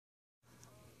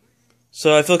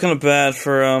So I feel kind of bad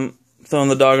for throwing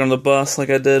the dog on the bus like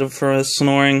I did for his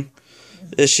snoring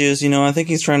issues. You know, I think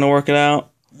he's trying to work it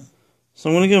out. So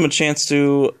I'm gonna give him a chance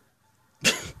to.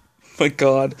 My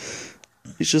God,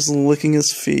 he's just licking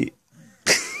his feet.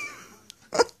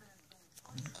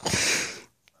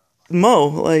 Mo,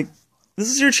 like, this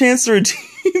is your chance to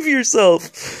redeem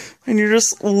yourself, and you're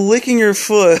just licking your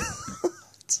foot.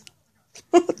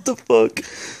 What the fuck?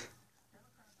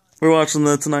 We're watching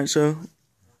The Tonight Show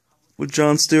with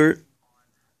Jon Stewart.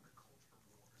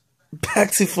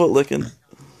 Back to foot licking.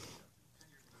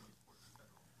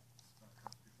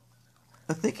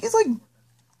 I think he's like...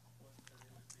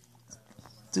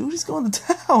 Dude, he's going to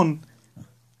town.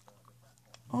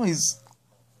 Oh, he's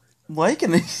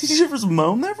liking it. Did you just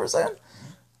moan there for a second?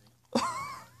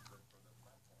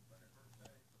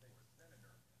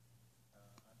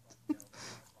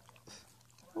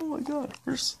 Oh my God.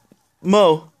 Where's...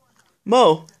 Mo.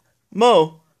 Mo.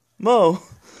 Mo. Mo.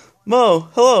 Mo.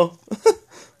 Hello.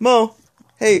 Mo.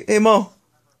 Hey, Mo.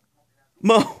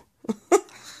 Mo.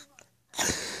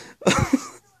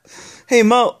 Hey,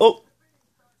 Mo. Oh.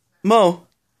 Mo.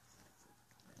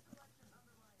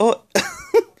 Oh.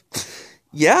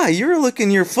 Yeah, you were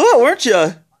licking your foot, weren't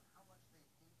you?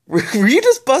 Were you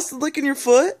just busted licking your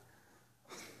foot?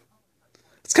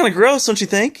 It's kind of gross, don't you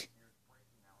think?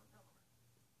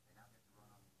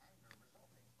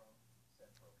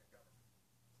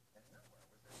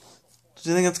 Do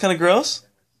you think that's kind of gross?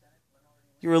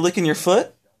 You were licking your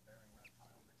foot?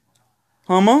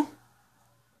 Homo?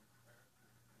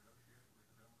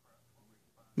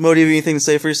 Mo, do you have anything to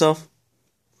say for yourself?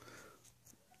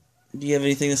 Do you have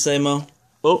anything to say, Mo?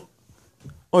 Oh.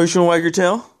 Oh, you're trying to wag your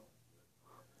tail?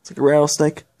 It's like a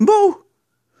rattlesnake. Mo!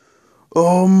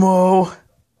 Oh, Mo.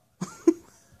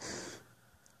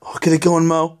 Oh, get it going,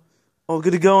 Mo. Oh,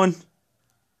 get it going.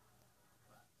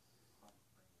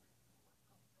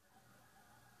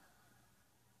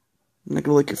 You're not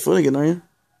gonna lick your foot again, are you?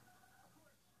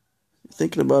 You're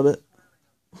thinking about it.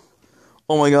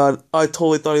 Oh my God, I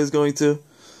totally thought he was going to.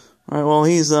 Alright, well,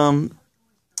 he's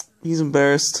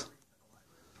embarrassed.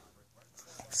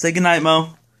 Say goodnight,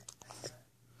 Mo.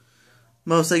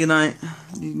 Mo, say goodnight.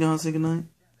 You know how to say goodnight?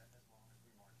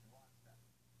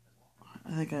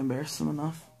 I think I embarrassed him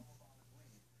enough.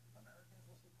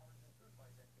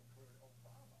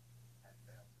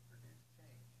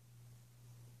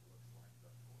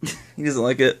 He doesn't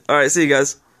like it. Alright, see you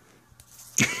guys.